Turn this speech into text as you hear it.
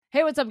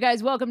Hey, what's up,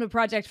 guys? Welcome to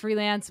Project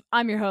Freelance.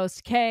 I'm your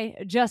host,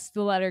 Kay, just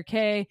the letter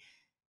K.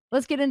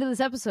 Let's get into this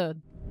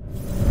episode.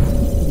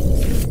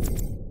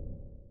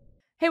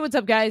 Hey, what's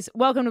up, guys?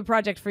 Welcome to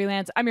Project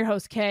Freelance. I'm your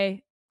host,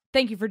 Kay.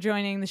 Thank you for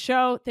joining the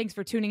show. Thanks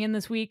for tuning in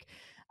this week.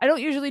 I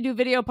don't usually do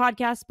video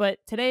podcasts, but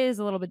today is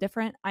a little bit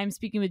different. I'm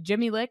speaking with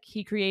Jimmy Lick.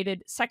 He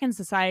created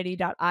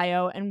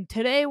secondsociety.io, and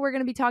today we're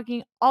going to be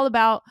talking all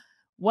about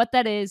what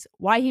that is,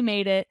 why he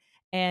made it,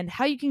 and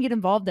how you can get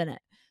involved in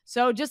it.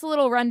 So just a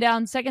little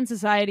rundown,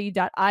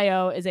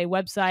 secondsociety.io is a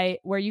website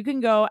where you can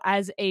go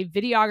as a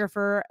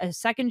videographer, a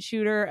second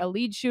shooter, a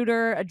lead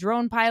shooter, a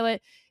drone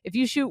pilot. If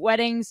you shoot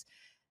weddings,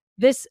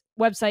 this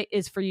website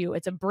is for you.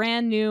 It's a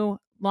brand new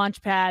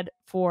launch pad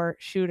for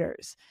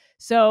shooters.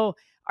 So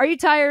are you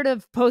tired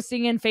of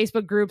posting in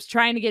Facebook groups,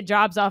 trying to get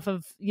jobs off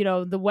of,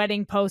 the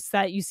wedding posts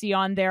that you see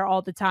on there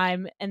all the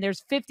time, and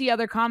there's 50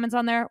 other comments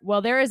on there?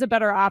 Well, there is a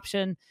better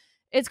option.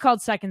 It's called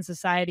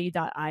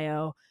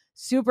secondsociety.io.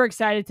 Super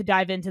excited to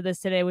dive into this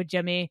today with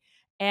Jimmy.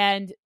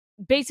 And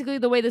basically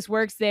the way this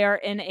works, they are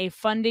in a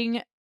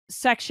funding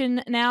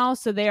section now.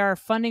 So they are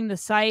funding the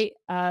site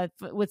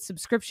with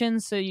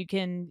subscriptions. So you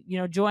can,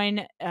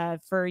 join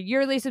for a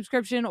yearly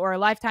subscription or a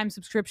lifetime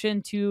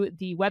subscription to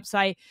the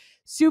website.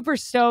 Super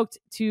stoked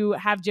to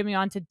have Jimmy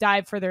on to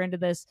dive further into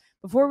this.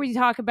 Before we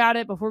talk about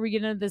it, before we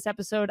get into this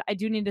episode, I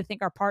do need to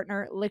thank our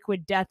partner,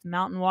 Liquid Death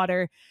Mountain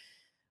Water.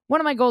 One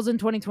of my goals in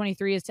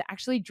 2023 is to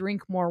actually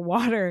drink more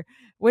water,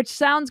 which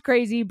sounds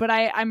crazy, but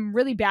I'm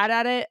really bad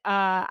at it.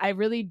 I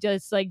really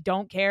just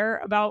don't care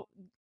about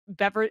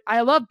beverage.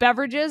 I love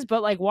beverages,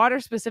 but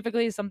water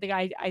specifically is something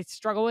I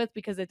struggle with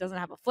because it doesn't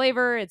have a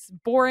flavor. It's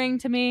boring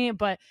to me,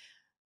 but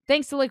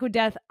thanks to Liquid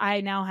Death,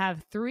 I now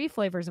have 3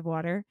 flavors of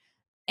water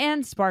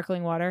and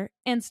sparkling water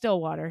and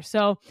still water.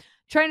 So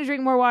trying to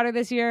drink more water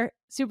this year.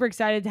 Super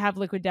excited to have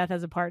Liquid Death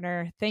as a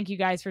partner. Thank you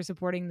guys for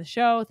supporting the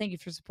show. Thank you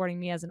for supporting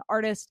me as an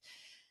artist.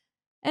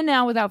 And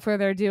now, without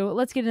further ado,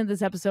 let's get into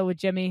this episode with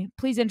Jimmy.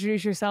 Please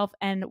introduce yourself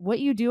and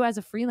what you do as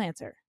a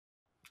freelancer.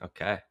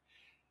 Okay.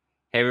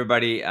 Hey,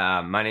 everybody.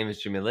 My name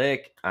is Jimmy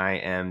Lick. I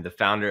am the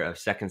founder of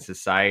Second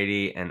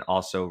Society and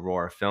also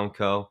Roar Film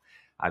Co.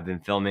 I've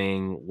been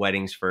filming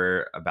weddings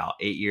for about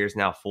 8 years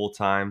now, full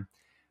time.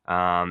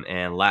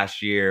 And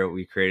last year,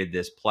 we created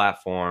this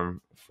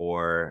platform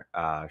for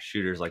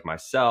shooters like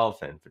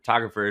myself and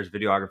photographers,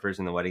 videographers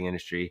in the wedding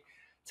industry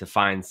to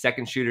find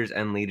second shooters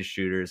and lead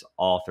shooters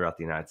all throughout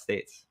the United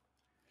States.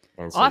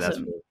 And so Awesome. That's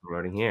what we're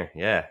promoting here.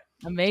 Yeah.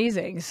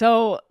 Amazing.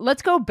 So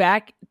let's go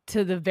back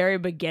to the very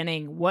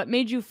beginning. What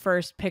made you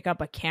first pick up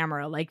a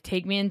camera?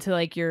 Take me into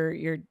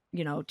your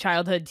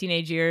childhood,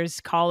 teenage years,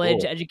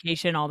 college,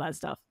 education, all that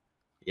stuff.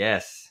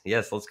 Yes.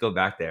 Let's go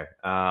back there.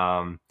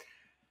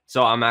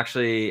 So I'm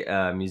actually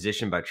a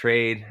musician by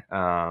trade.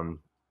 And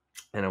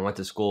I went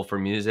to school for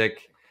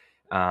music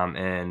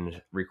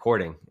and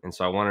recording. And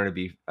so I wanted to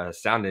be a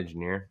sound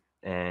engineer.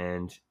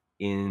 And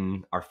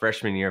in our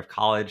freshman year of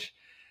college,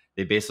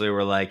 they basically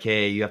were like,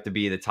 hey, you have to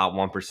be the top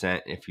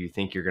 1% if you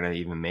think you're going to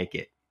even make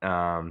it.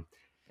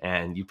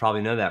 And you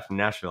probably know that from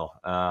Nashville.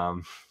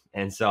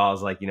 And so I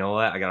was like, you know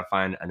what? I got to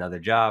find another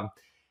job.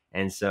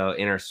 And so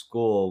in our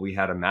school, we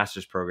had a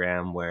master's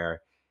program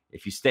where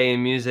if you stay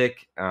in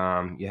music,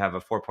 you have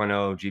a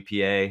 4.0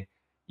 GPA,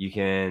 you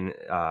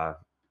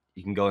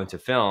can go into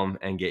film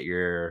and get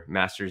your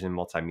master's in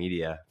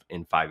multimedia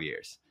in 5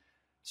 years.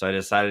 So I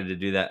decided to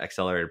do that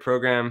accelerated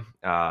program,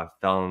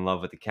 fell in love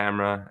with the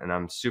camera, and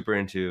I'm super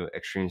into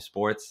extreme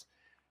sports.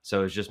 So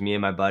it was just me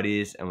and my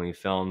buddies, and we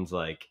filmed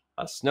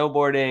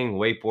snowboarding,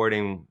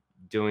 wakeboarding,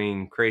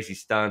 doing crazy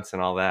stunts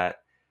and all that.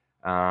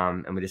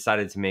 And we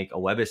decided to make a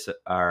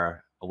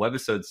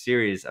webisode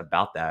series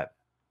about that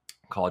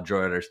called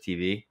Joy Others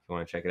TV, if you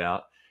want to check it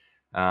out.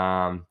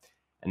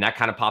 And that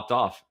kind of popped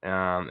off.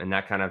 And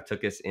that kind of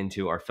took us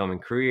into our filming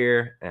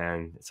career.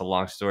 And it's a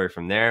long story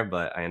from there,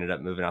 but I ended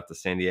up moving out to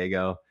San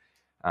Diego,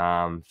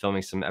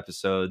 filming some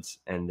episodes,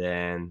 and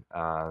then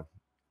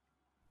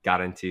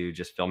got into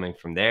just filming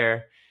from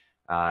there.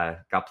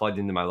 Got plugged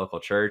into my local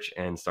church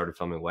and started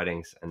filming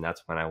weddings. And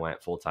that's when I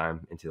went full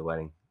time into the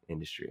wedding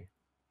industry.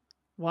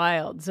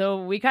 Wild.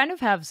 So we kind of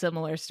have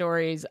similar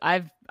stories.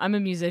 I'm a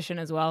musician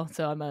as well.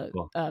 So I'm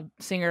a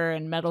singer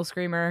and metal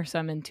screamer. So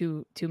I'm in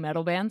two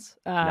metal bands.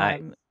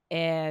 Nice.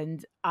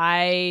 And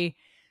I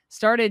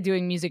started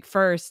doing music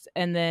first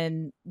and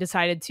then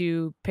decided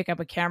to pick up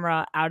a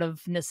camera out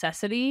of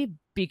necessity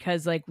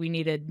because we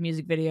needed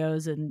music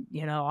videos and,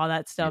 all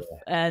that stuff.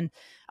 Yeah. And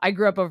I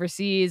grew up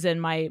overseas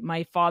and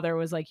my father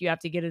was like, you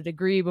have to get a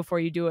degree before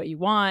you do what you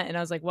want. And I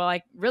was like, well,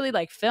 I really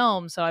like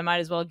film, so I might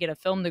as well get a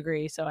film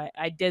degree. So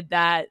I did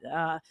that,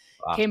 wow.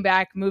 Came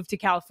back, moved to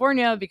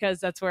California because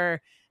that's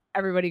where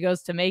everybody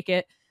goes to make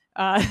it.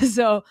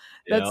 So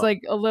that's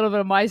a little bit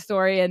of my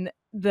story. And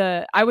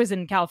I was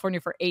in California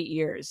for 8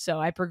 years. So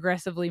I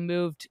progressively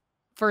moved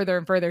further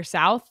and further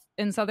south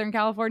in Southern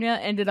California,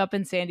 ended up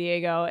in San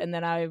Diego. And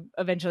then I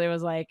eventually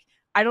was like,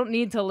 I don't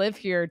need to live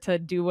here to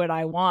do what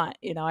I want.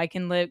 I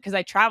can live because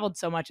I traveled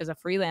so much as a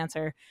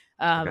freelancer.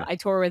 Okay. I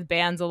tour with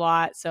bands a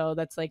lot. So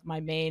that's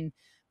my main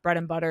bread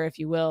and butter, if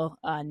you will,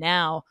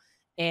 now.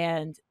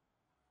 And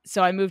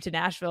so I moved to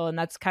Nashville, and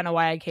that's kind of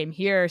why I came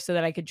here, so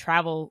that I could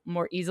travel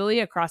more easily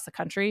across the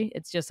country.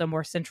 It's just a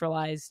more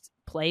centralized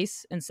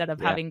place instead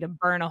of Yeah. having to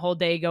burn a whole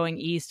day going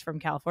east from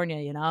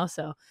California,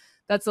 So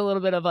that's a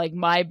little bit of like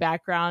my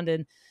background.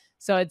 And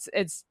so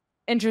it's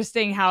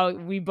interesting how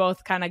we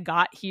both kind of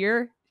got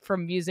here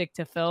from music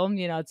to film.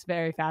 It's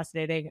very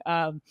fascinating.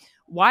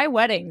 Why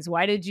weddings?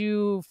 Why did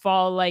you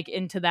fall like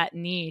into that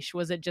niche?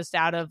 Was it just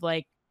out of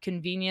like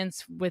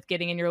convenience with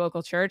getting in your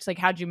local church? Like,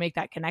 how'd you make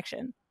that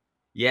connection?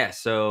 Yeah.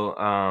 So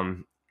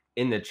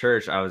in the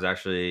church, I was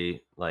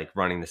actually like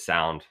running the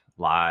sound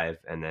live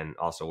and then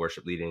also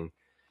worship leading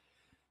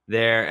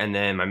there. And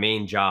then my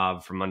main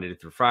job from Monday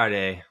through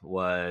Friday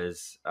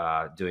was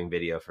doing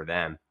video for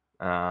them.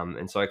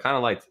 And so I kind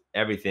of liked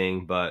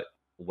everything, but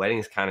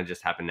weddings kind of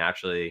just happened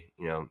naturally.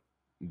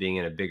 Being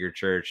in a bigger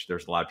church,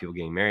 there's a lot of people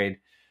getting married.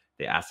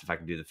 They asked if I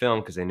could do the film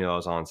because they knew I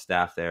was on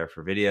staff there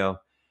for video.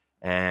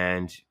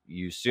 And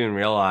you soon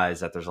realize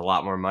that there's a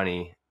lot more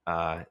money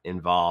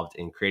involved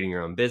in creating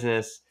your own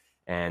business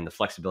and the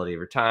flexibility of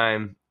your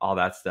time, all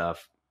that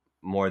stuff,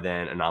 more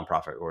than a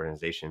nonprofit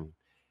organization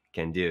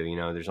can do.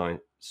 There's only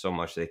so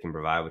much they can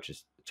provide, which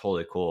is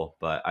totally cool.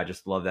 But I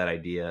just love that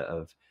idea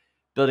of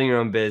building your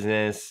own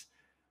business,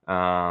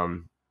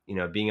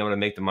 being able to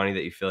make the money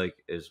that you feel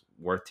like is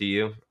worth to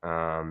you.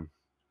 And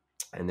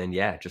then,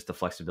 yeah, just the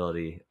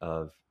flexibility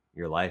of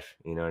your life.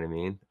 You know what I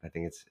mean? I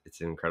think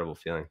it's an incredible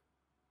feeling.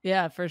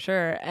 Yeah, for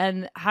sure.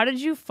 And how did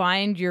you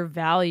find your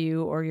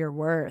value or your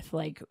worth?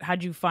 Like,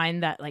 how'd you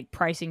find that like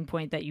pricing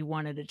point that you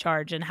wanted to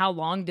charge, and how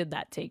long did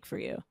that take for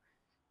you?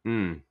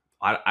 Mm.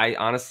 I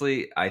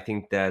honestly, I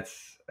think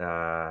that's,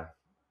 I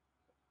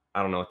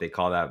don't know what they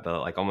call that,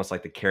 but like almost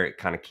like the carrot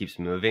kind of keeps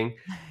moving.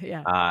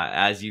 Yeah.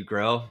 As you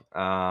grow,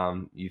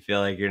 you feel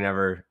like you're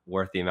never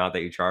worth the amount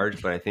that you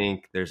charge. But I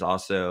think there's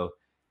also,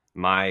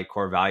 my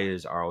core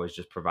values are always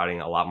just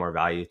providing a lot more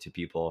value to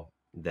people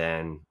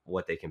than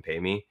what they can pay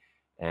me.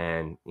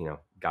 And,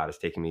 God has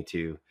taken me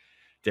to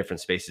different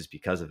spaces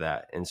because of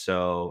that. And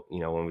so,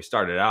 when we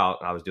started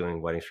out, I was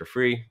doing weddings for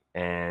free,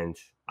 and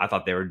I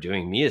thought they were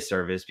doing me a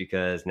service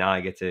because now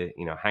I get to,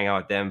 hang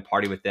out with them,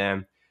 party with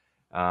them,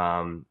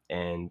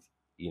 and,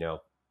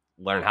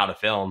 learn how to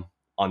film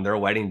on their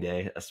wedding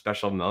day, a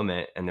special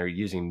moment. And they're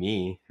using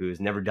me, who's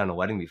never done a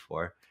wedding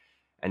before.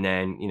 And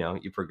then,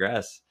 you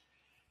progress,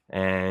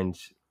 and,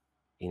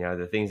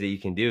 the things that you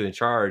can do and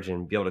charge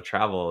and be able to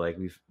travel. Like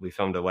we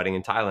filmed a wedding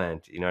in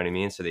Thailand, you know what I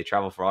mean? So they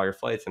travel for all your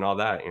flights and all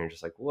that. And you're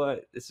just like,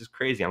 what? This is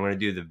crazy. I'm going to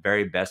do the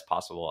very best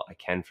possible I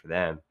can for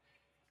them.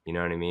 You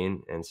know what I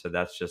mean? And so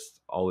that's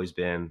just always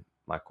been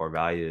my core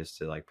value, is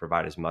to like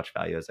provide as much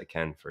value as I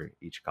can for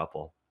each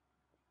couple.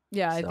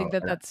 Yeah, I think So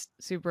that that's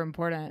super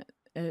important,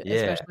 yeah,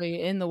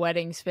 especially in the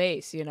wedding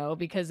space,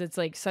 because it's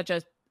like such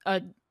a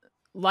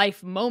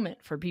life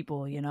moment for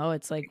people,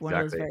 It's like one of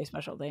those exactly. very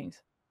special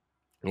things.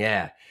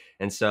 Yeah.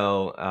 And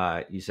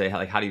so you say,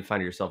 like, how do you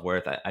find your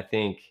self-worth? I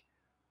think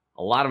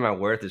a lot of my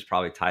worth is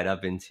probably tied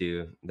up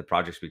into the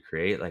projects we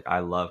create. Like, I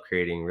love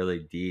creating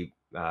really deep,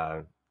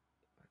 I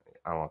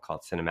don't want to call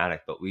it cinematic,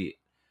 but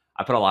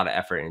I put a lot of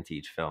effort into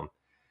each film.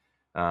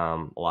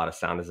 A lot of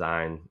sound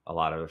design, a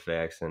lot of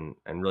effects, and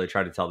really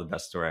try to tell the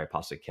best story I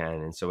possibly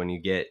can. And so when you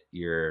get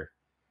your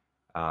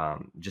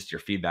just your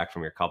feedback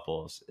from your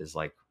couples is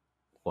like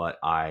what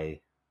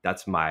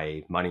that's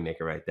my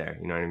moneymaker right there.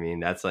 You know what I mean?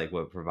 That's like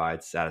what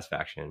provides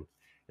satisfaction.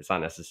 It's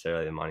not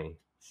necessarily the money.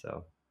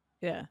 So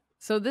Yeah.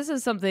 So this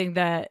is something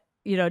that,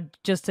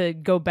 just to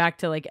go back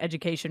to like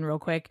education real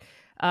quick.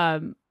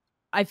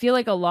 I feel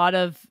like a lot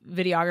of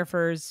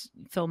videographers,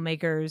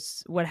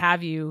 filmmakers, what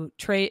have you,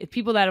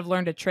 people that have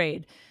learned a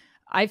trade.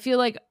 I feel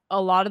like a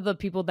lot of the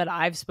people that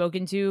I've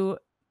spoken to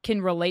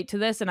can relate to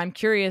this. And I'm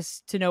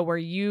curious to know where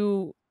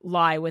you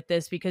lie with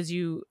this, because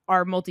you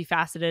are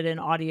multifaceted in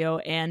audio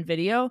and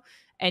video,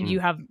 and mm. you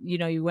have,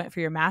 you went for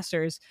your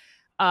master's.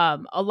 A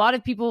lot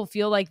of people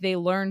feel like they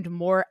learned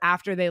more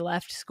after they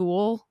left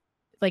school,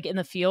 like in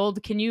the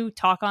field. Can you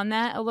talk on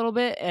that a little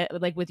bit,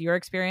 like with your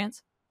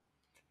experience?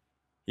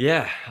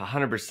 Yeah,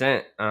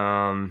 100%.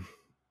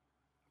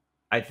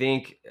 I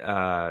think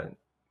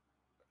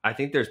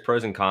there's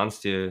pros and cons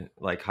to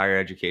like higher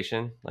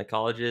education, like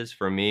colleges.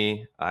 For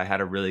me, I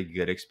had a really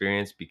good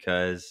experience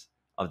because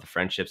of the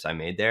friendships I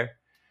made there.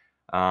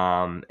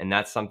 And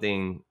that's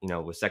something,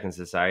 with Second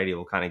Society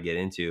we'll kind of get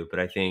into, but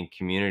I think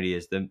community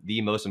is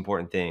the most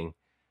important thing,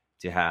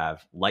 to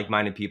have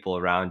like-minded people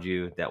around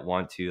you that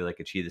want to like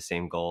achieve the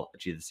same goal,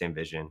 achieve the same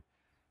vision.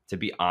 To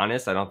be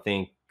honest, I don't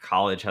think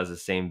college has the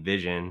same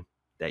vision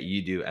that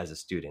you do as a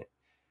student.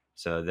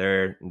 So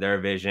their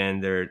vision,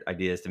 their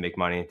idea is to make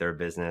money, their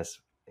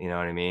business, you know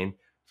what I mean?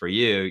 For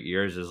you,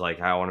 yours is like,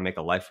 I want to make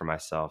a life for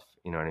myself,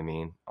 you know what I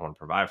mean? I want to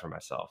provide for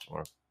myself, I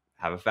want to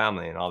have a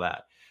family and all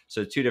that.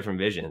 So two different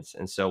visions.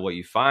 And so what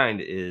you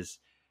find is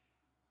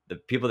the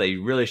people that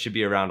you really should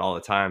be around all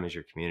the time is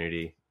your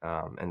community,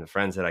 and the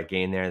friends that I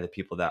gained there, the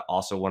people that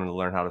also wanted to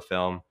learn how to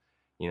film.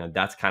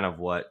 That's kind of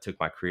what took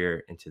my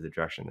career into the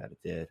direction that it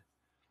did.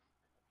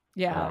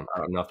 Yeah. I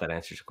don't know if that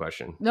answers your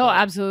question, No, but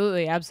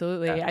absolutely, yeah,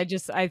 absolutely.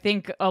 I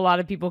think a lot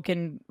of people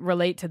can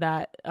relate to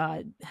that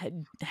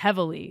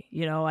heavily.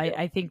 You know, yeah,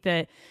 I think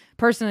that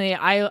personally,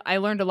 I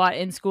learned a lot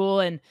in school,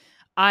 and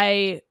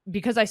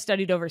because I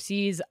studied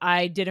overseas,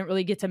 I didn't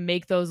really get to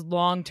make those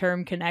long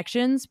term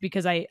connections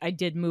because I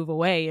did move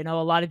away. You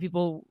know, a lot of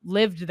people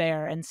lived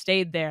there and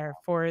stayed there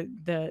for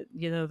the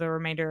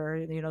remainder,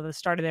 or, the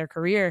start of their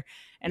career,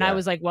 and I yeah,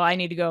 was like, well, I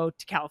need to go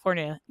to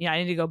California. I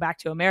need to go back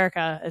to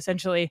America,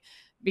 essentially,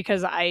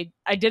 because I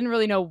didn't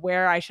really know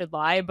where I should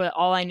lie, but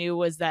all I knew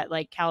was that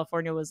like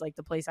California was like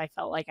the place I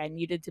felt like I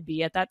needed to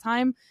be at that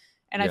time.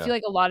 And I yeah, feel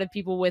like a lot of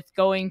people with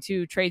going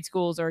to trade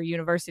schools or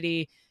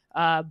university,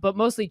 but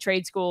mostly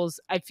trade schools,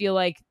 I feel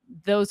like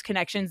those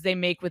connections they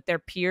make with their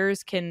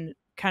peers can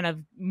kind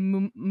of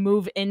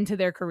move into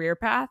their career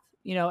path,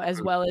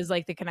 as mhm, well as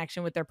like the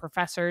connection with their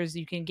professors.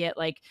 You can get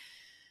like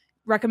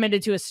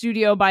recommended to a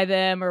studio by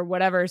them or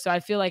whatever. So I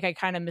feel like I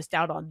kind of missed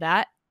out on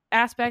that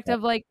aspect yeah,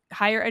 of like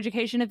higher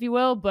education, if you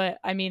will. But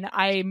I mean,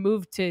 I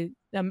moved to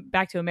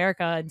back to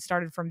America and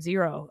started from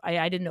zero.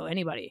 I didn't know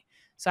anybody.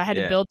 So I had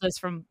to yeah. build this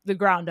from the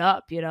ground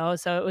up,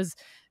 So it was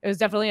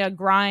definitely a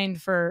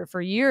grind for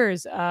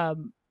years.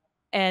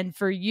 And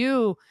for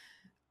you,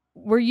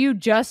 were you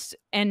just,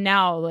 and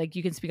now like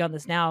you can speak on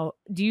this now,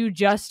 do you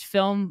just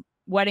film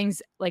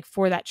weddings like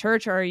for that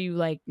church, or are you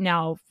like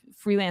now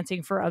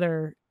freelancing for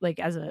other, like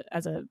as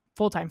a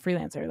full-time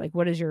freelancer? Like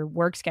what is your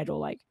work schedule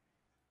like?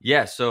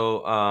 Yeah,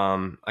 so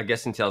I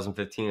guess in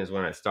 2015 is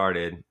when I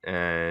started,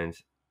 and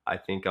I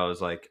think I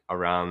was like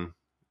around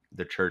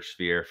the church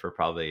sphere for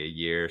probably a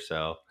year or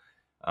so.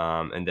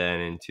 And then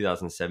in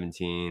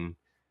 2017,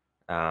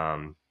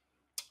 um,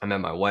 I met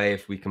my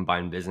wife. We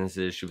combined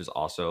businesses. She was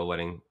also a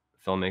wedding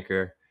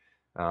filmmaker.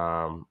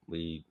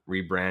 We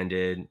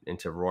rebranded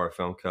into Aurora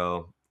Film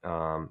Co.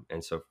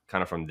 And so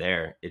kind of from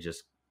there, it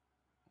just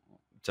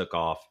took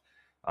off.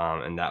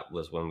 And that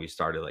was when we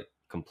started like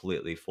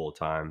completely full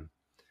time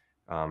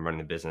running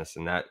the business,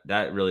 and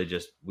that really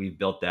just we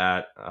built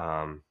that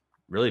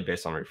really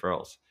based on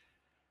referrals.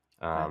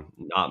 Okay.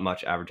 Not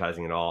much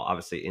advertising at all.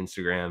 Obviously,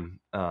 Instagram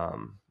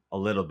a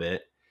little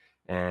bit,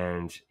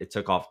 and it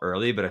took off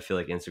early. But I feel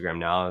like Instagram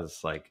now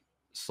is like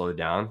slowed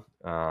down,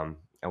 and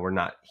we're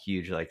not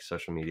huge like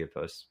social media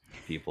post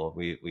people.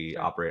 We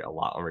Sure. operate a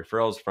lot on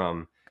referrals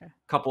from Okay.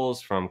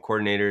 couples, from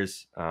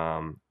coordinators,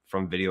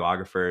 from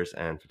videographers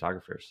and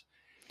photographers.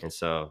 And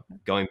so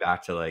going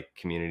back to like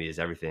community is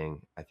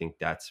everything. I think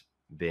that's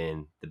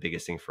been the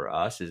biggest thing for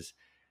us is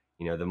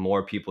the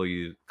more people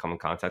you come in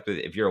contact with,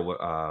 if you're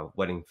a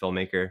wedding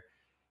filmmaker,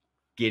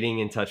 getting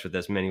in touch with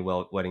as many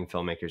wedding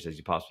filmmakers as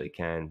you possibly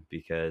can,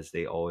 because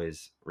they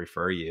always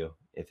refer you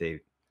if they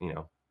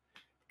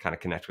kind of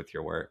connect with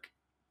your work.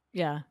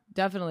 Yeah,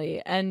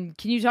 definitely. And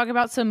can you talk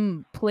about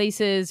some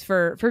places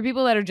for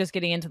people that are just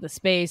getting into the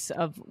space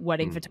of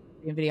wedding Mm.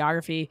 photography and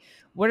videography?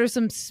 What are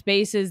some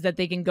spaces that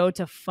they can go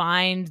to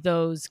find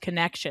those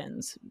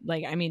connections?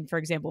 Like, I mean, for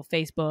example,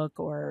 Facebook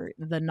or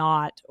The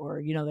Knot,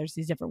 or there's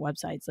these different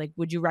websites. Like,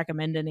 would you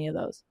recommend any of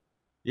those?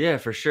 Yeah,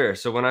 for sure.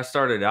 So when I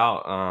started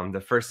out,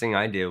 the first thing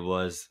I did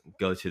was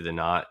go to the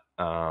Knot,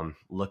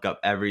 look up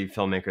every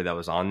filmmaker that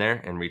was on there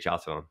and reach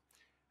out to them.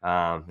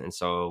 And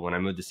so when I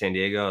moved to San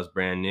Diego, I was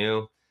brand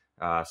new.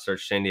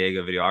 Searched San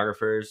Diego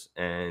videographers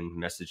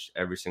and messaged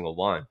every single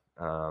one.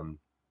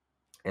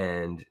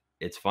 And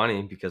it's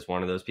funny because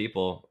one of those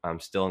people I'm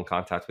still in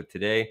contact with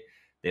today.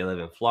 They live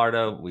in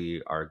Florida.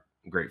 We are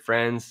great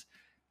friends,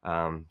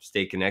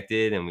 stay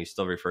connected, and we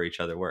still refer each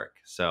other work.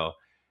 So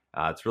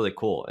it's really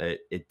cool.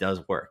 It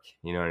does work.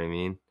 You know what I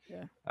mean?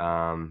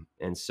 Yeah.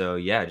 And so,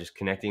 yeah, just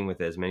connecting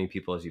with as many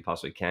people as you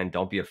possibly can.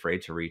 Don't be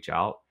afraid to reach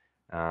out,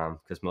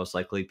 because most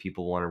likely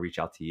people want to reach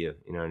out to you.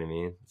 You know what I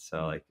mean? So,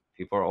 Mhm. like,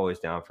 people are always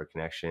down for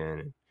connection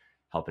and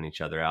helping each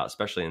other out,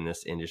 especially in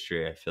this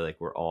industry. I feel like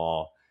we're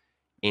all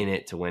in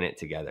it to win it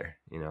together.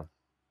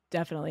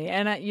 Definitely.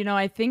 And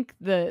I think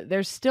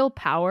there's still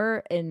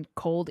power in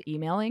cold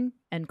emailing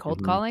and cold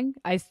Hmm. calling.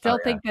 I Oh, still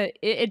yeah. think that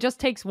it just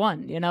takes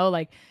one,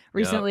 like Yep.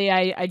 recently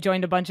I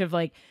joined a bunch of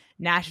like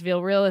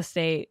Nashville real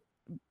estate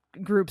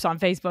groups on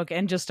Facebook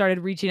and just started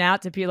reaching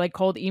out to people, like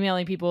cold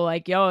emailing people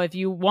like, yo, if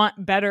you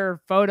want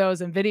better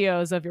photos and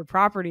videos of your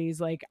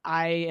properties, like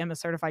I am a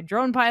certified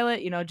drone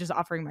pilot, just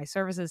offering my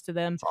services to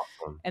them. It's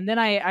awesome. And then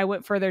I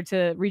went further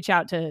to reach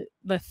out to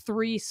the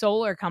 3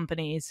 solar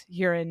companies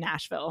here in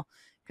Nashville,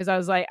 because I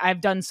was like,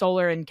 I've done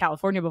solar in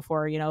California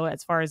before,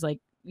 as far as like,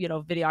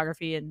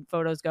 videography and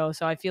photos go.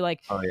 So I feel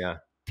like Oh, yeah.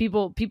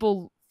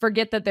 people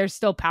forget that there's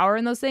still power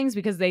in those things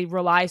because they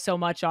rely so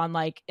much on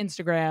like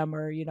Instagram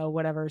or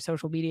whatever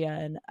social media,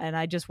 and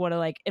I just want to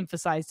like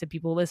emphasize to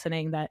people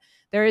listening that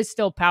there is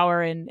still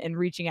power in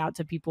reaching out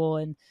to people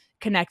and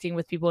connecting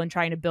with people and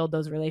trying to build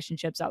those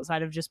relationships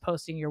outside of just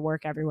posting your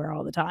work everywhere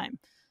all the time.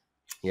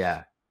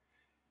 Yeah.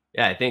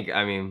 Yeah,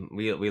 I mean,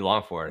 we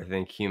long for it. I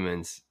think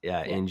humans,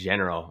 yeah, Yeah, in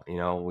general,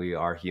 we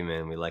are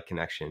human. We like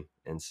connection.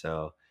 And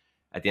so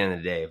at the end of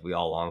the day, we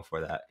all long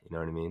for that. You know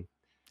what I mean? And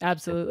so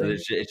absolutely.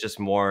 it's just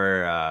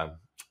more, I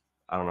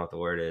don't know what the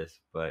word is,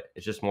 but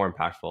it's just more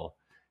impactful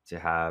to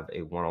have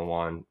a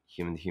one-on-one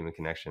human to human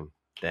connection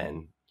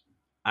than,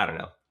 I don't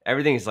know.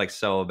 Everything is like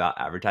so about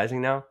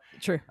advertising now.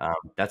 True.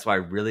 That's why I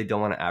really don't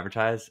want to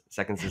advertise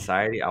Second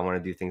Society. I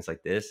want to do things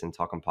like this and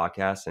talk on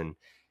podcasts and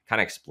kind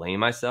of explain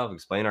myself,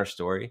 explain our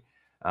story,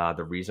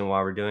 the reason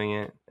why we're doing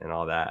it and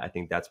all that. I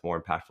think that's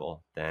more impactful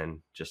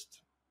than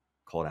just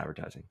cold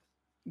advertising.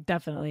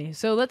 Definitely.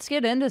 So let's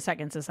get into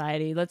Second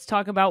Society. Let's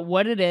talk about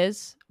what it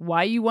is,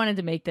 why you wanted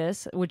to make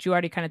this, which you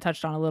already kind of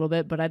touched on a little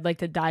bit, but I'd like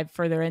to dive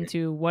further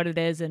into what it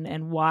is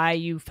and why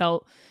you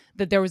felt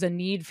that there was a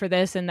need for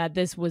this and that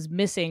this was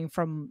missing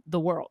from the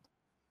world.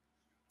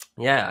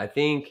 Yeah, I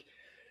think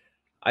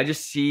I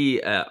just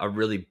see a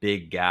really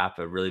big gap,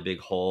 a really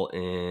big hole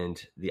in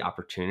the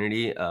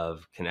opportunity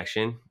of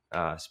connection,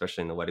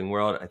 especially in the wedding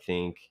world. I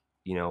think,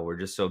 we're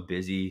just so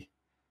busy,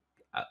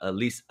 at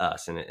least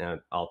us, and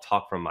I'll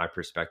talk from my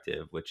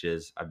perspective, which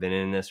is I've been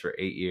in this for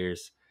 8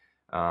 years.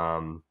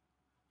 You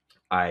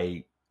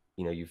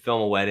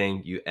film a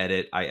wedding,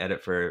 I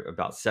edit for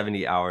about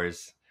 70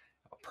 hours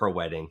per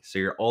wedding. So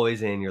you're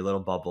always in your little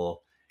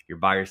bubble. You're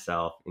by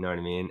yourself, you know what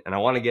I mean? And I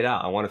want to get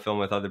out. I want to film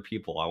with other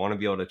people. I want to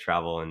be able to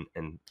travel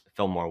and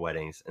film more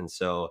weddings. And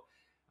so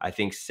I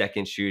think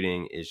second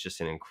shooting is just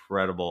an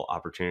incredible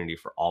opportunity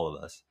for all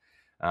of us.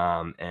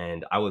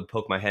 And I would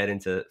poke my head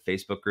into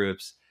Facebook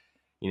groups,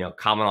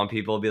 comment on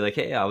people, be like,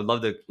 hey, I would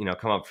love to,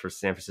 come up for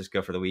San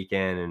Francisco for the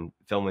weekend and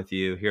film with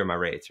you. Here are my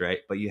rates, right?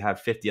 But you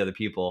have 50 other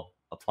people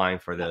applying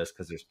for those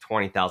because there's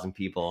 20,000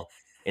 people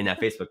in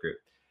that Facebook group.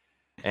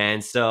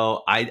 And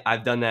so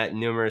I've done that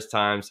numerous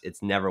times.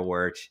 It's never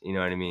worked. You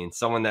know what I mean?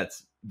 Someone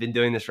that's been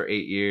doing this for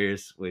 8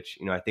 years, which,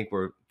 I think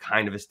we're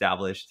kind of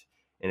established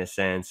in a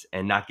sense,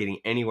 and not getting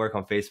any work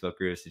on Facebook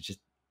groups, it just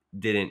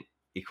didn't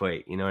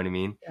equate. You know what I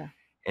mean? Yeah.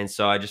 And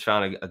so I just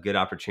found a good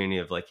opportunity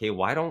of like, hey,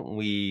 why don't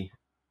we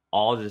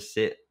all just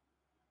sit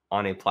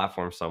on a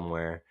platform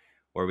somewhere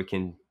where we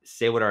can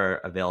say what our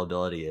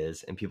availability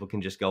is, and people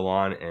can just go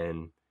on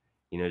and,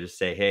 just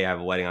say, hey, I have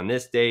a wedding on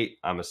this date.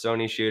 I'm a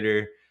Sony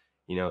shooter.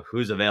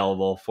 Who's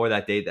available for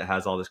that date that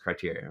has all this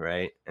criteria,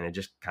 right? And it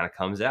just kind of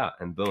comes out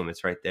and boom,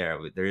 it's right there.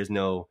 There is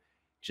no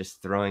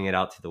just throwing it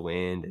out to the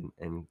wind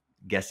and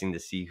guessing to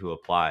see who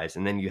applies.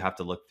 And then you have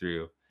to look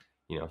through,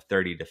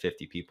 30 to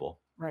 50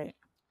 people. Right.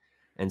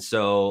 And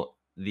so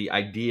the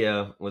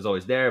idea was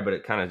always there, but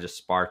it kind of just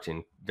sparked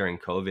during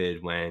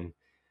COVID when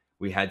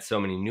we had so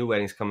many new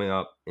weddings coming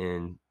up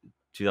in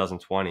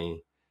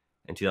 2020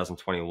 and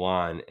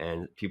 2021,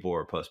 and people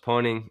were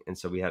postponing. And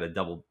so we had a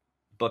double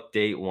book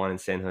date, one in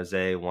San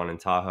Jose, one in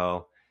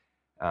Tahoe.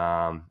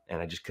 And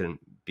I just couldn't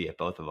be at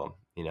both of them,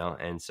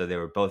 and so they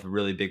were both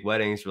really big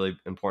weddings, really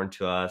important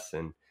to us.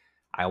 And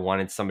I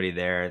wanted somebody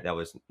there that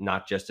was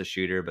not just a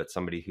shooter, but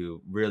somebody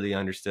who really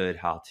understood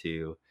how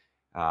to,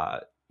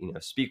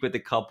 speak with the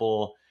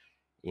couple,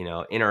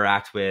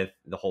 interact with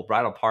the whole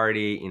bridal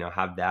party,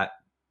 have that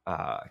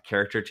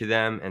character to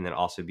them, and then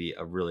also be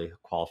a really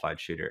qualified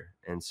shooter.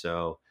 And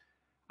so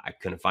I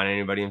couldn't find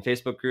anybody in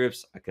Facebook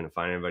groups. I couldn't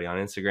find anybody on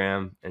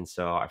Instagram. And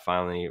so I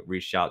finally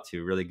reached out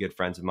to really good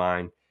friends of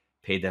mine,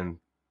 paid them,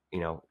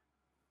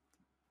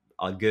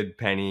 a good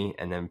penny,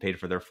 and then paid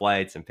for their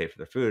flights and paid for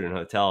their food and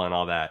hotel and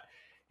all that.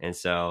 And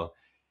so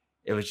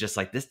it was just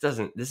like, this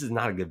is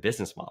not a good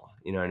business model.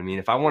 You know what I mean?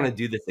 If I want to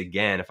do this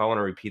again, if I want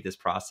to repeat this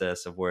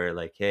process of where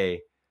like,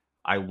 hey,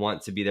 I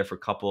want to be there for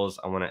couples,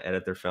 I want to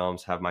edit their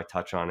films, have my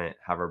touch on it,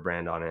 have our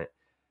brand on it,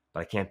 but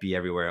I can't be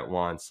everywhere at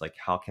once. Like,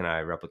 how can I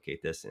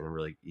replicate this in a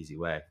really easy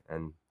way?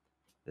 And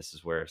this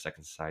is where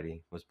Second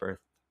Society was birthed.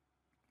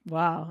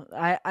 Wow.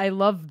 I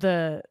love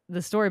the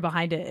story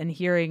behind it and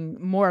hearing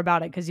more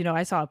about it. Cause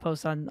I saw a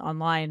post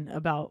online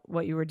about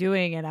what you were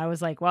doing, and I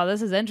was like, wow,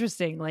 this is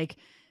interesting. Like,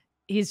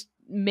 he's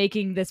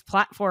making this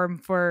platform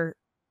for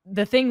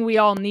the thing we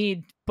all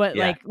need. But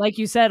Yeah. like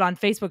you said, on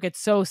Facebook, it's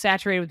so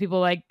saturated with people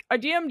like, I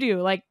DM'd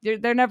you. Like,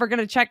 they're never going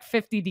to check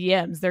 50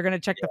 DMs. They're going to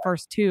check the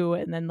first 2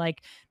 and then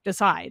like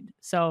decide.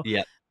 So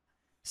yeah.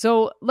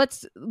 So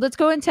let's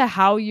go into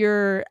how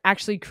you're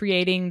actually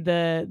creating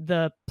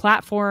the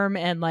platform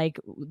and like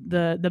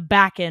the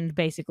back end,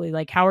 basically.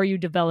 Like, how are you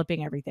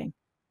developing everything?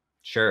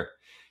 Sure.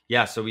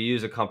 Yeah. So we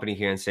use a company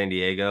here in San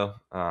Diego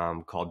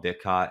called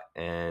Bitcot,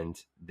 and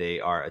they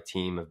are a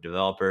team of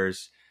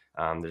developers.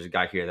 There's a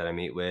guy here that I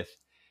meet with,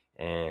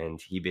 and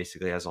he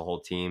basically has a whole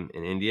team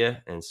in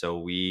India. And so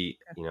we,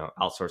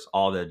 outsource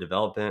all the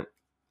development,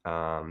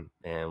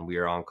 and we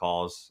are on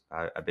calls.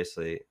 I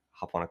basically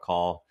hop on a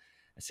call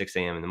at 6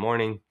 a.m. in the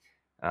morning,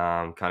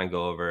 kind of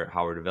go over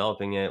how we're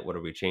developing it, what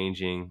are we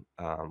changing,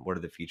 what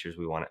are the features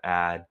we want to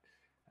add.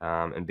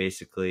 And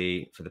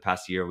basically for the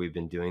past year, we've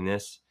been doing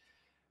this.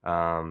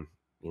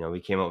 We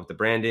came up with the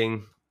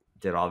branding,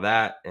 did all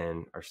that,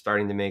 and are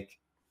starting to make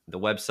the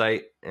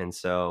website. And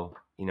so,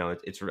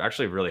 it's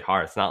actually really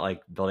hard. It's not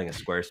like building a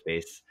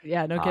Squarespace.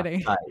 Yeah, no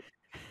kidding. Site.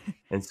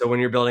 And so when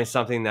you're building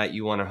something that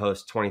you want to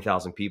host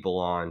 20,000 people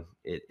on,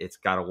 it's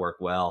got to work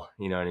well.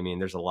 You know what I mean?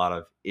 There's a lot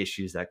of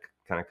issues that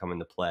kind of come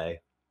into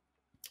play.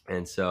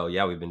 And so,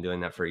 yeah, we've been doing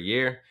that for a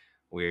year.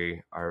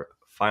 We are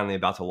finally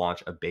about to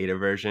launch a beta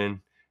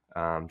version,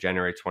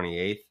 January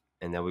 28th.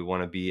 and then we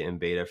want to be in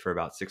beta for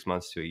about 6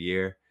 months to a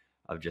year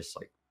of just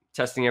like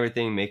testing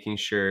everything, making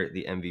sure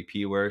the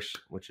MVP works,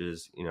 which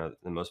is,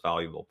 the most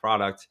valuable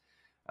product,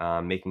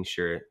 making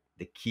sure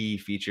the key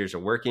features are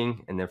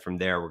working. And then from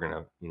there, we're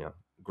going to,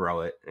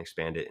 grow it and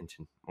expand it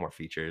into more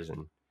features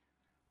and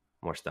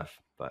more stuff.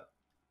 But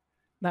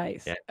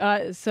Nice.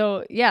 yeah.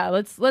 So yeah,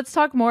 let's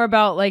talk more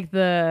about like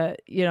the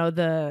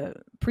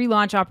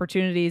pre-launch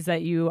opportunities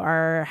that you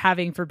are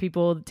having for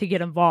people to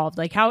get involved.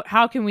 Like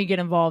how can we get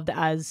involved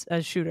as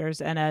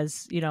shooters and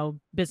as,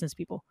 business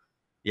people?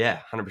 Yeah,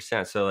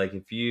 100%. So like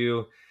if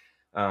you,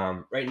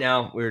 right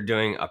now we're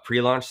doing a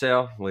pre-launch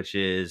sale, which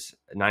is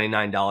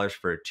 $99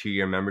 for a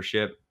 2-year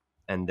membership,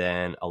 and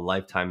then a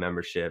lifetime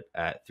membership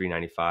at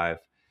 $395,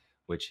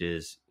 which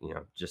is,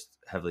 just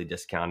heavily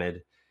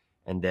discounted.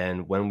 And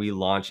then when we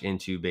launch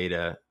into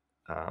beta,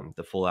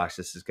 the full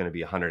access is going to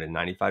be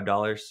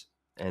 $195,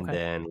 and Okay.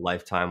 then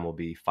lifetime will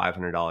be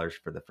 $500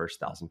 for the first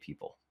 1,000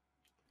 people.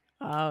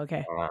 Oh,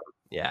 okay.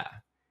 Yeah.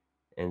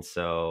 And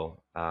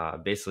so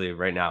basically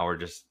right now we're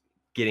just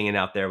getting it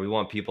out there. We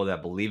want people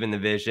that believe in the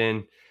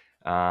vision.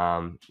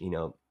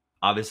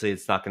 Obviously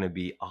it's not going to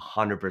be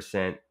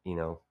 100%,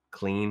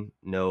 clean.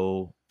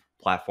 No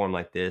platform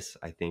like this,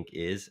 I think,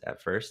 is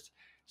at first.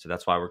 So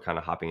that's why we're kind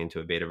of hopping into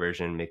a beta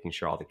version, making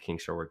sure all the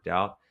kinks are worked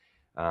out.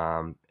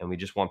 And we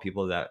just want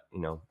people that,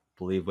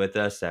 believe with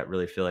us, that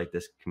really feel like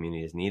this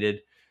community is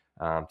needed,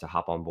 to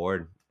hop on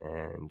board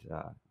and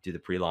do the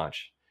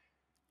pre-launch.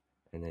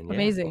 And then,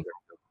 Amazing.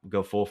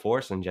 go full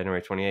force on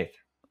January 28th.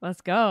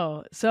 Let's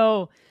go.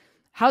 So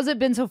how's it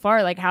been so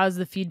far? Like, how's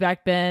the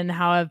feedback been?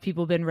 How have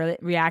people been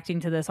reacting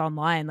to this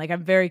online? Like,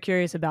 I'm very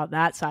curious about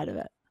that side of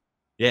it.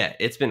 Yeah,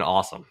 it's been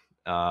awesome.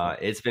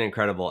 It's been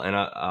incredible. And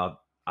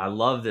I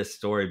love this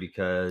story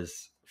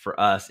because for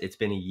us, it's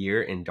been a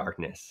year in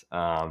darkness.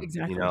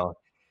 Exactly.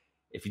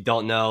 If you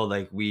don't know,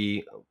 like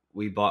we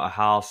bought a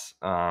house,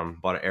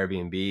 bought an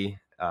Airbnb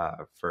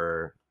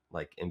for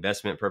like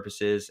investment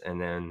purposes.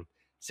 And then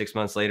 6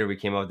 months later, we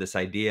came up with this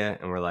idea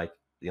and we're like,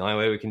 the only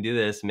way we can do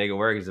this, make it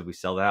work, is if we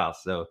sell the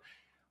house. So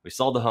we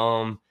sold the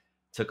home,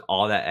 took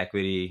all that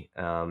equity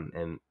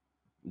and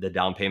the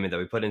down payment that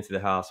we put into the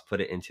house, put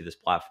it into this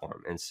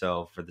platform. And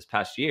so for this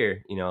past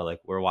year, like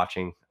we're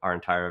watching our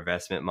entire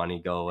investment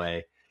money go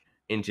away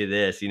into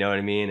this, you know what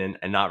I mean?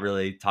 And not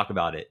really talk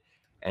about it.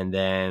 And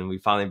then we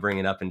finally bring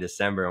it up in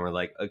December and we're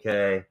like,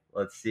 okay,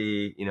 let's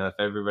see, if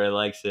everybody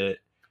likes it,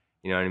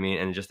 you know what I mean?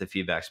 And just the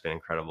feedback's been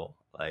incredible.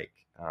 Like,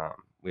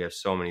 we have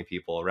so many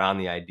people around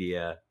the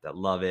idea that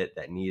love it,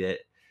 that need it.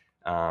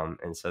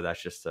 And so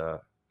that's just a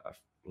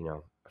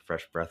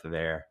fresh breath of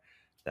air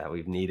that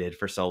we've needed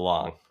for so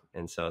long.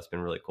 And so it's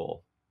been really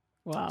cool.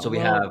 Wow. So we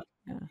have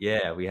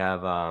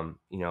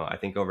I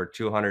think over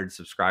 200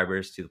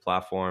 subscribers to the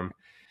platform,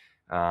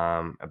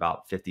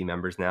 about 50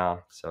 members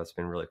now. So it's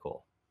been really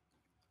cool.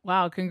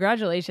 Wow,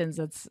 congratulations.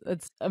 It's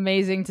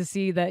amazing to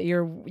see that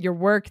your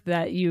work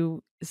that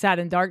you sat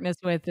in darkness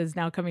with is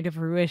now coming to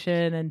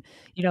fruition, and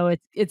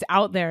it's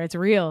out there. It's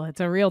real.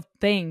 It's a real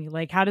thing.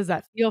 Like, how does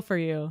that feel for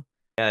you?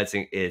 Yeah,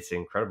 it's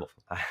incredible.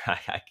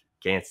 I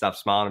can't stop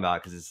smiling about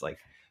it because it's like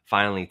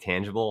finally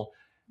tangible.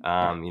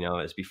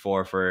 It's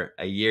before for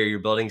a year you're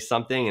building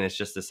something and it's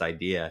just this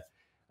idea,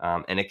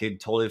 and it could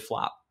totally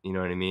flop. You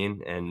know what I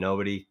mean? And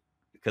nobody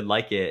could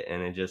like it,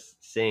 and it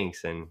just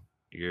sinks, and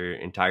your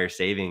entire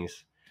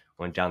savings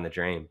went down the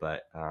drain.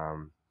 But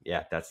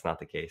that's not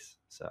the case.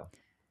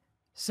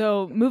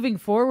 So moving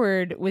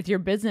forward with your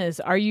business,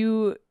 are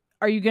you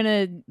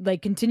gonna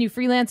like continue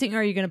freelancing? Or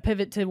are you gonna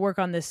pivot to work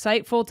on this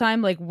site full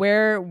time? Like,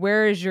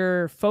 where is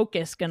your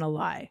focus gonna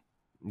lie?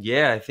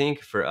 Yeah, I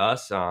think for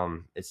us,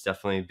 it's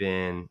definitely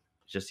been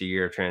just a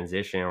year of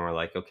transition. And we're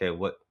like, okay,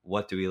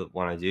 what do we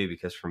want to do?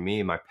 Because for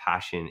me, my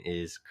passion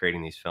is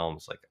creating these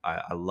films. Like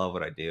I love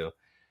what I do.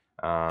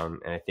 And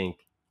I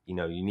think,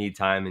 you need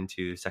time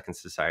into Second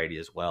Society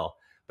as well.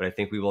 But I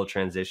think we will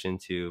transition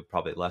to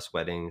probably less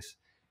weddings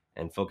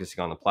and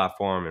focusing on the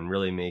platform and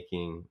really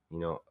making,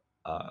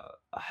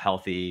 a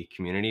healthy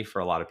community for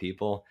a lot of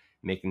people,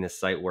 making this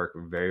site work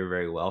very,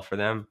 very well for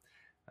them.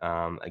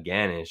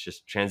 Again, it's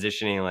just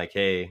transitioning like,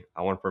 hey,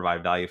 I want to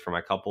provide value for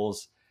my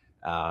couples,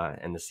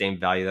 and the same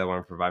value that I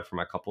want to provide for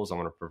my couples, I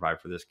want to provide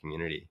for this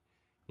community,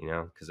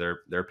 because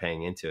they're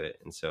paying into it.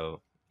 And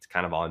so it's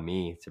kind of on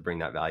me to bring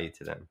that value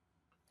to them.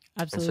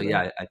 Absolutely.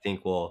 And so, I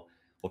think we'll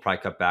probably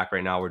cut back.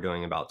 Right now we're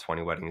doing about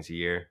 20 weddings a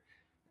year,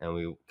 and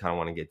we kind of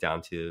want to get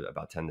down to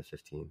about 10 to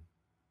 15.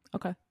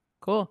 Okay,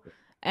 cool.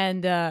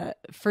 And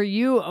for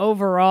you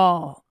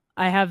overall,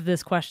 I have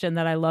this question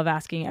that I love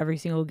asking every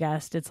single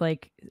guest. It's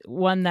like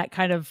one that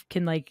kind of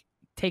can like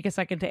take a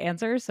second to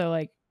answer. So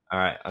like, all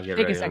right, I'll get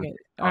take ready. a second.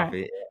 All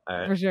right,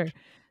 for sure.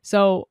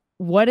 So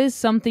what is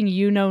something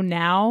you know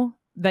now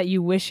that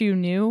you wish you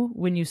knew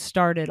when you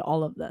started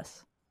all of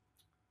this?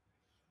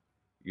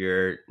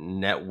 Your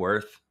net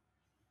worth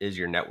is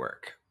your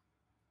network.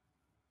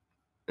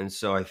 And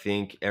so I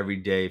think every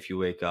day, if you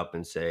wake up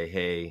and say,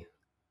 hey,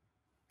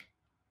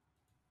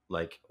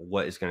 like,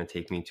 what is going to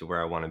take me to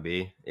where I want to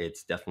be?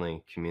 It's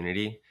definitely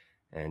community,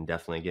 and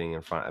definitely getting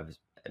in front of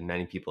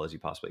many people as you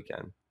possibly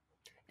can.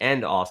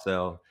 And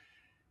also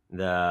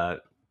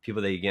the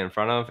people that you get in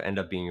front of end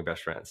up being your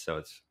best friends. So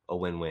it's a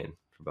win-win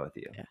for both of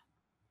you. Yeah.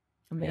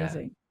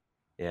 Amazing.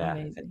 Yeah.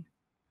 Amazing.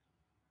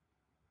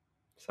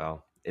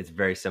 So it's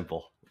very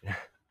simple.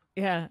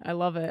 Yeah, I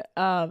love it.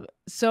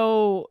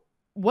 So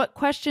what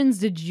questions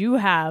did you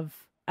have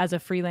as a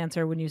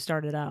freelancer when you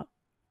started out?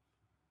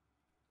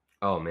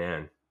 Oh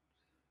man.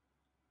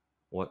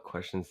 What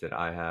questions did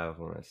I have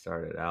when I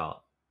started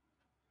out?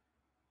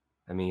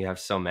 I mean, you have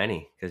so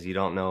many because you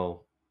don't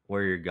know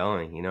where you're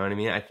going. You know what I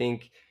mean? I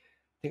think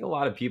a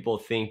lot of people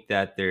think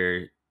that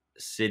they're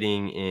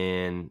sitting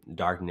in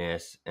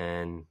darkness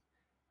and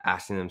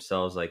asking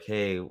themselves like,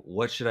 "Hey,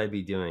 what should I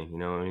be doing?" You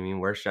know what I mean?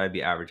 Where should I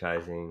be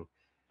advertising?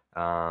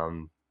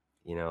 Um,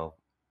 you know,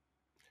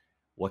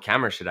 what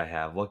camera should I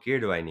have? What gear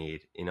do I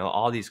need? You know,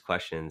 all these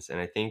questions. And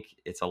I think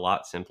it's a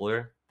lot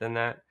simpler than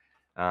that.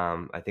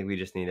 I think we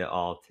just need to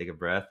all take a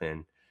breath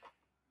and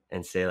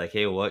say like,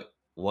 hey,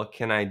 what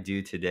can I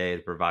do today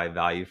to provide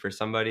value for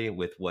somebody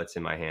with what's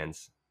in my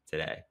hands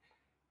today?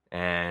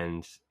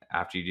 And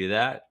after you do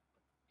that,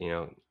 you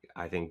know,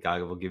 I think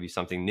God will give you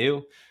something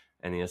new,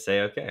 and you'll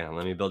say, okay,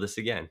 let me build this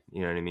again.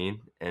 You know what I mean?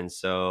 And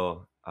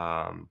so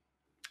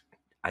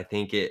I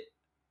think it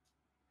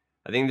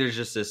I think there's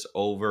just this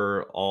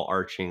overall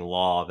arching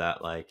law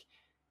that like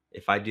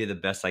if I do the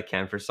best I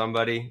can for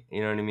somebody,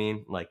 you know what I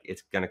mean? Like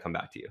it's gonna come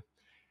back to you.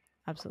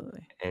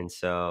 Absolutely. And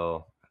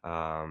so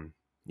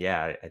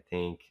yeah, I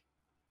think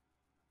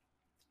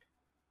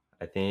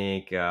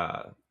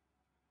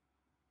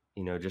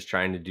you know, just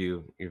trying to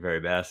do your very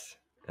best,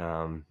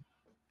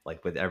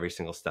 like with every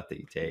single step that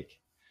you take.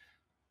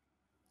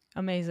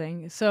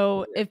 Amazing.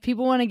 So if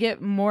people want to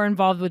get more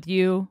involved with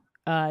you,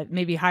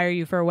 maybe hire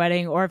you for a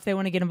wedding, or if they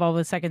want to get involved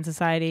with Second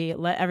Society,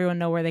 let everyone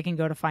know where they can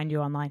go to find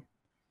you online.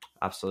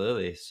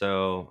 Absolutely.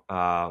 So,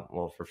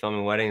 well, for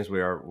filming weddings,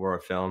 we are Roar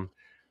Film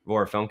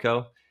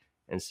Co.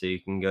 And so you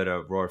can go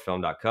to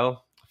roarfilm.co.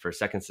 For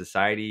Second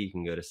Society, you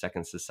can go to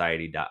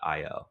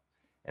secondsociety.io.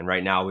 And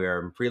right now we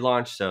are in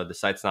pre-launch, so the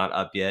site's not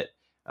up yet,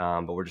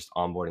 but we're just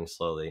onboarding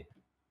slowly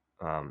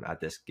at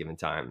this given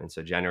time. And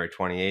so January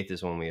 28th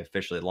is when we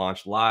officially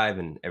launch live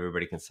and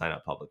everybody can sign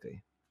up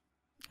publicly.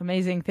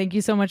 Amazing. Thank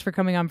you so much for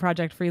coming on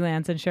Project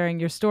Freelance and sharing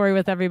your story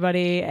with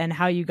everybody and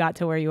how you got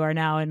to where you are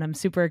now. And I'm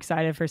super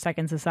excited for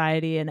Second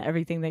Society and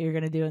everything that you're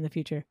going to do in the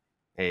future.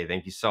 Hey,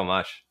 thank you so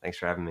much. Thanks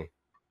for having me.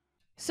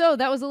 So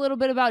that was a little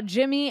bit about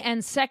Jimmy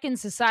and Second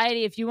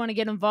Society. If you want to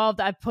get involved,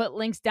 I put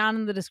links down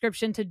in the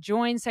description to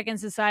join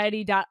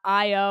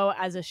secondsociety.io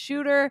as a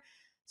shooter.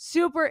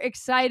 Super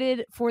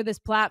excited for this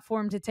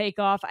platform to take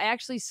off. I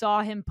actually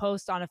saw him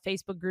post on a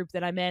Facebook group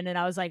that I'm in, and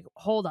I was like,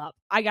 hold up,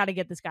 I got to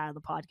get this guy on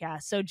the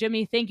podcast. So,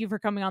 Jimmy, thank you for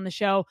coming on the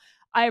show.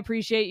 I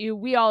appreciate you.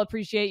 We all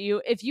appreciate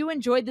you. If you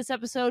enjoyed this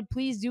episode,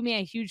 please do me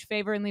a huge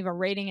favor and leave a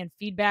rating and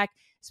feedback,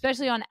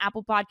 especially on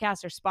Apple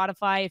Podcasts or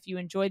Spotify. If you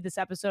enjoyed this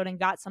episode and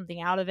got something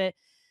out of it,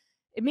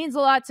 it means a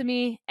lot to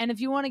me. And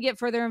if you want to get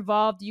further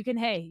involved, you can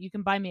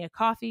buy me a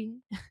coffee.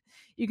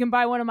 You can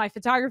buy one of my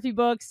photography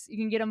books. You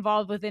can get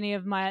involved with any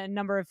of my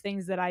number of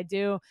things that I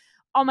do.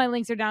 All my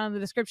links are down in the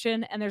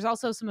description. And there's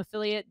also some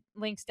affiliate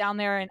links down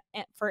there and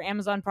for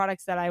Amazon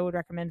products that I would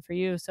recommend for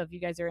you. So if you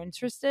guys are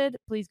interested,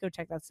 please go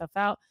check that stuff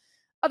out.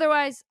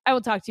 Otherwise, I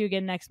will talk to you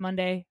again next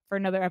Monday for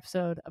another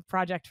episode of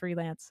Project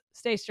Freelance.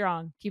 Stay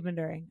strong, keep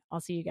enduring.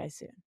 I'll see you guys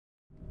soon.